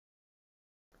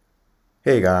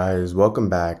Hey guys, welcome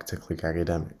back to Click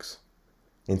Academics.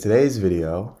 In today's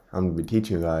video, I'm going to be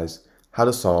teaching you guys how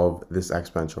to solve this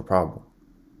exponential problem.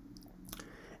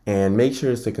 And make sure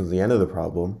to stick to the end of the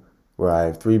problem where I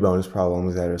have 3 bonus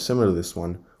problems that are similar to this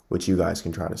one, which you guys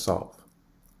can try to solve.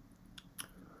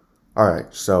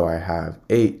 Alright, so I have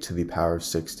 8 to the power of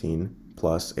 16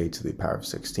 plus 8 to the power of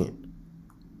 16.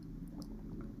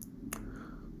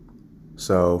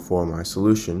 So for my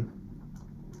solution,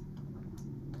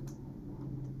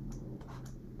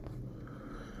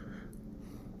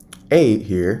 eight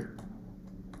here,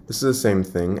 this is the same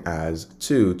thing as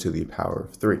 2 to the power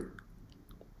of 3.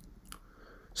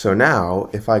 So now,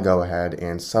 if I go ahead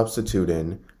and substitute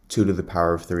in 2 to the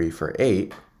power of 3 for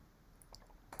 8,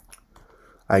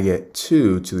 I get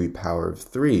 2 to the power of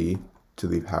 3 to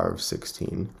the power of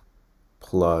 16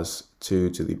 plus 2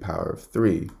 to the power of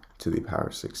 3 to the power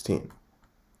of 16.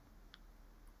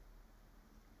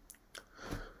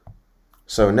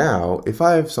 So now, if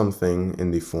I have something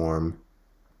in the form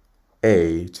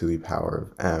a to the power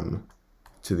of m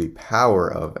to the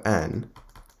power of n,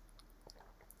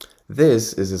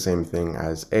 this is the same thing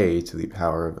as a to the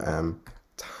power of m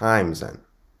times n.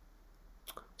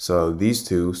 So these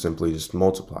two simply just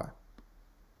multiply.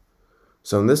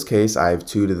 So in this case, I have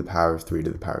 2 to the power of 3 to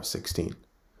the power of 16.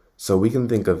 So we can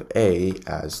think of a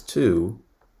as 2,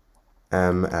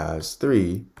 m as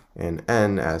 3, and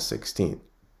n as 16.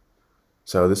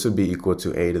 So this would be equal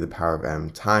to a to the power of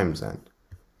m times n.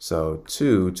 So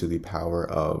 2 to the power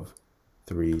of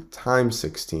 3 times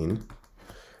 16,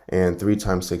 and 3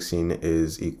 times 16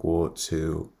 is equal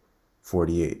to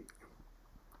 48.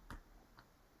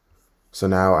 So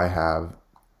now I have,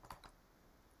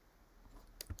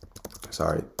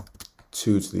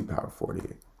 2 to the power of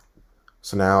 48.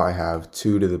 So now I have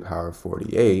 2 to the power of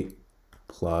 48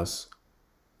 plus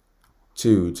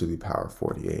 2 to the power of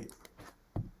 48.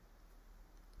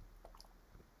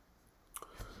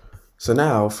 So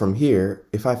now from here,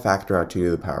 if I factor out 2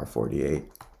 to the power of 48,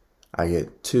 I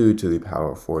get 2 to the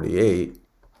power of 48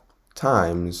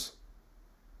 times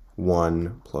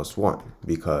 1 plus 1,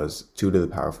 because 2 to the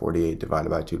power of 48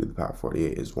 divided by 2 to the power of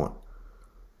 48 is 1.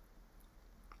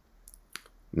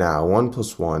 Now 1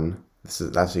 plus 1,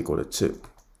 that's equal to 2.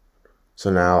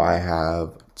 So now I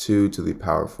have 2 to the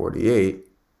power of 48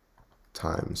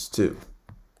 times 2.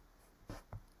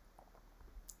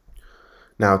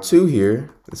 Now 2 here,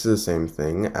 this is the same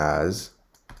thing as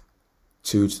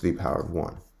 2 to the power of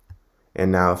 1.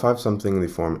 And now if I have something in the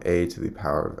form a to the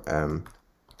power of m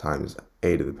times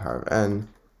a to the power of n,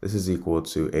 this is equal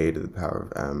to a to the power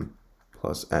of m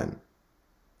plus n.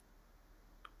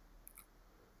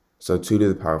 So 2 to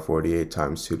the power of 48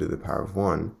 times 2 to the power of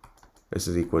 1, this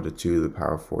is equal to 2 to the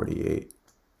power of 48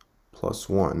 plus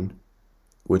 1,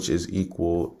 which is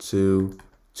equal to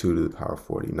 2 to the power of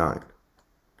 49.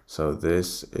 So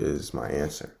this is my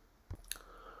answer.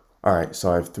 Alright,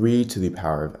 so I have 3 to the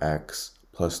power of x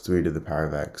plus 3 to the power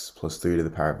of x plus 3 to the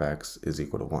power of x is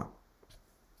equal to 1.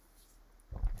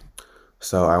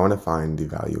 So I want to find the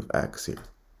value of x here.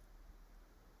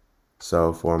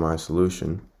 So for my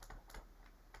solution,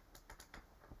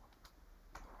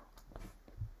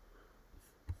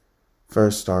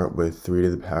 first start with 3 to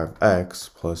the power of x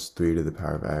plus 3 to the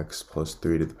power of x plus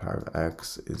 3 to the power of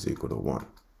x is equal to 1.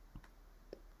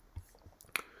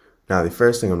 Now the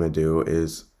first thing I'm going to do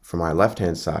is, for my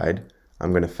left-hand side,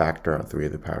 I'm going to factor out 3 to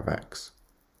the power of x.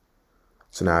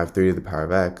 So now I have 3 to the power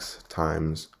of x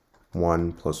times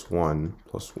 1 plus 1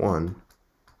 plus 1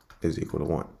 is equal to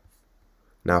 1.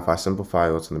 Now if I simplify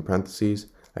what's in the parentheses,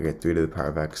 I get 3 to the power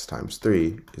of x times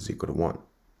 3 is equal to 1.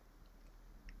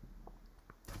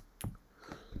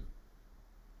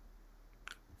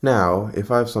 Now,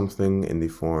 if I have something in the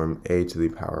form a to the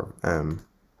power of m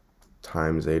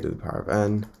times a to the power of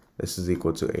n, this is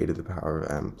equal to a to the power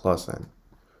of m plus n.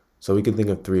 So we can think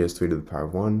of 3 as 3 to the power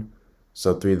of 1.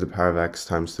 So 3 to the power of x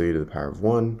times 3 to the power of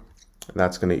 1,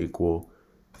 that's going to equal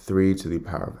 3 to the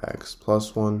power of x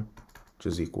plus 1, which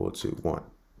is equal to 1.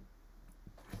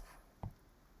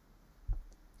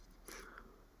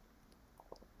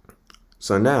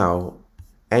 So now,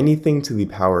 anything to the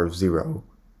power of 0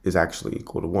 is actually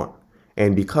equal to 1.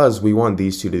 And because we want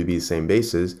these two to be the same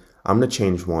bases, I'm going to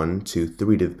change 1 to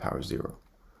 3 to the power of 0.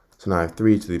 So now I have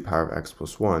 3 to the power of x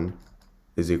plus 1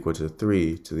 is equal to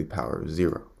 3 to the power of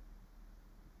 0.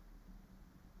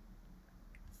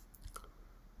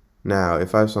 Now,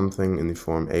 if I have something in the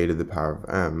form a to the power of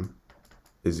m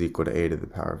is equal to a to the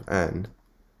power of n,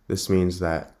 this means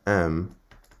that m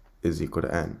is equal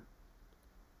to n.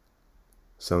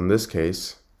 So in this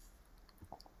case,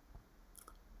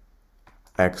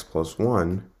 x plus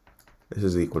 1, this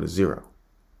is equal to 0.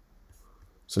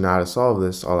 So now to solve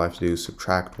this, all I have to do is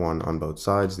subtract 1 on both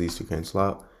sides. These two cancel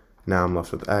out. Now I'm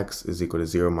left with x is equal to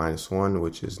 0 minus 1,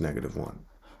 which is negative 1.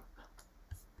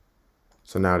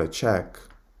 So now to check,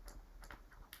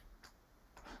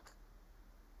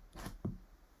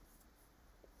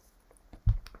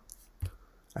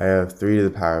 I have 3 to the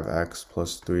power of x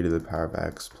plus 3 to the power of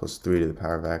x plus 3 to the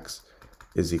power of x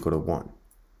is equal to 1.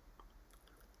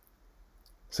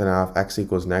 So now if x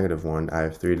equals negative 1, I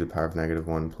have 3 to the power of negative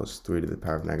 1 plus 3 to the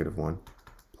power of negative 1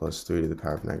 plus 3 to the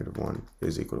power of negative 1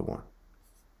 is equal to 1.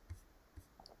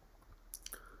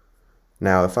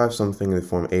 Now if I have something in the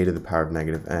form a to the power of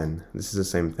negative n, this is the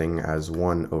same thing as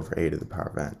 1 over a to the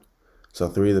power of n. So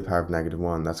 3 to the power of negative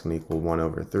 1, that's going to equal 1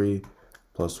 over 3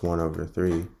 plus 1 over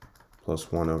 3 plus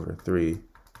 1 over 3,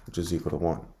 which is equal to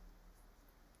 1.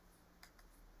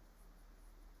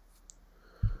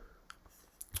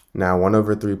 Now 1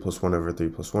 over 3 plus 1 over 3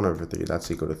 plus 1 over 3, that's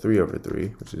equal to 3 over 3,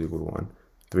 which is equal to 1.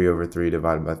 3 over 3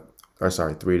 divided by,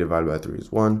 3 divided by 3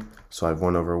 is 1. So I have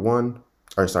 1 over 1,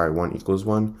 1 equals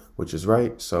 1, which is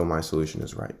right, so my solution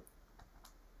is right.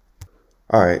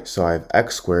 Alright, so I have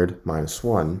x squared minus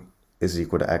 1 is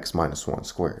equal to x minus 1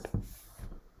 squared.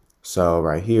 So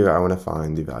right here, I want to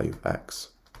find the value of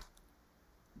x.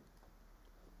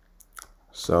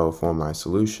 So for my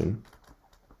solution,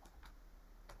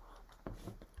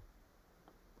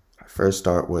 I first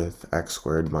start with x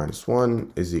squared minus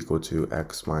 1 is equal to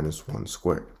x minus 1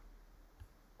 squared.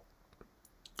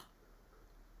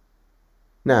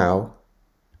 Now,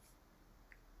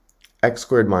 x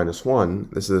squared minus 1,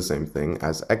 this is the same thing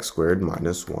as x squared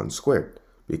minus 1 squared,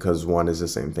 because 1 is the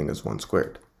same thing as 1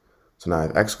 squared. So now I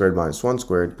have x squared minus 1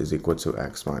 squared is equal to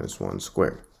x minus 1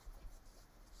 squared.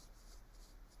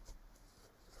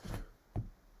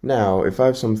 Now, if I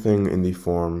have something in the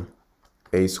form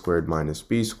a squared minus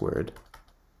b squared,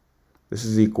 this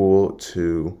is equal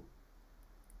to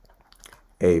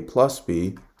a plus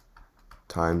b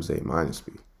times a minus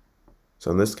b.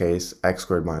 So in this case, x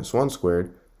squared minus 1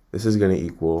 squared, this is going to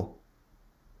equal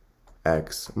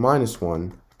x minus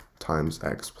 1 times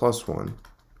x plus 1.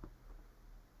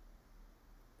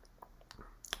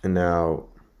 And now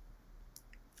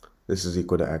this is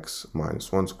equal to x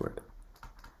minus 1 squared.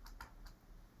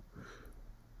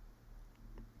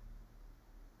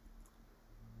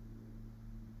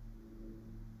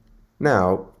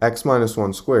 Now, x minus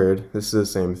 1 squared, this is the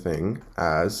same thing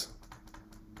as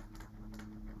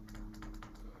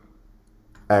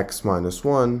x minus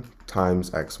 1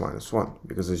 times x minus 1,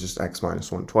 because it's just x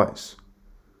minus 1 twice.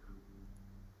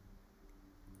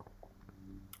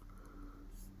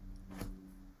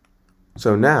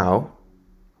 So now,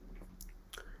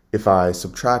 if I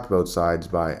subtract both sides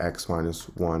by x minus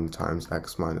 1 times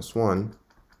x minus 1,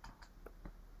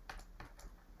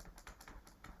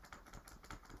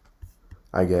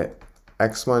 I get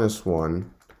x minus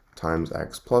 1 times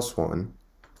x plus 1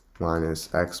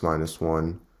 minus x minus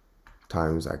 1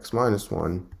 times x minus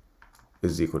 1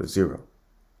 is equal to 0.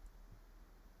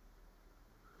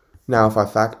 Now if I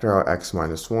factor out x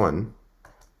minus 1,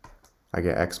 I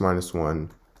get x minus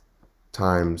 1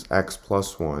 times x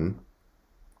plus 1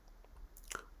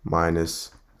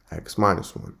 minus x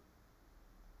minus 1.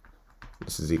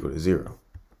 This is equal to 0.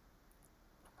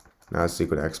 Now it's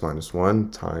equal to x minus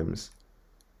 1 times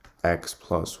x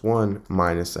plus 1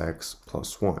 minus x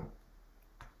plus 1,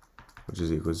 which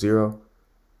is equal to 0.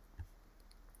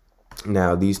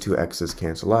 Now these two x's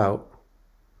cancel out,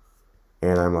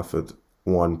 and I'm left with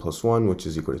 1 plus 1, which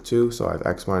is equal to 2. So I have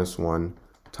x minus 1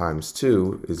 times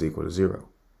 2 is equal to 0.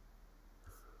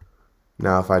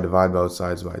 Now if I divide both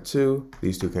sides by 2,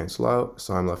 these two cancel out,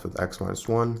 so I'm left with x minus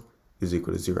 1 is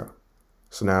equal to 0.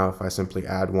 So now if I simply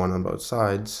add 1 on both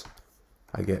sides,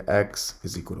 I get x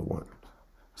is equal to 1.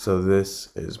 So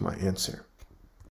this is my answer.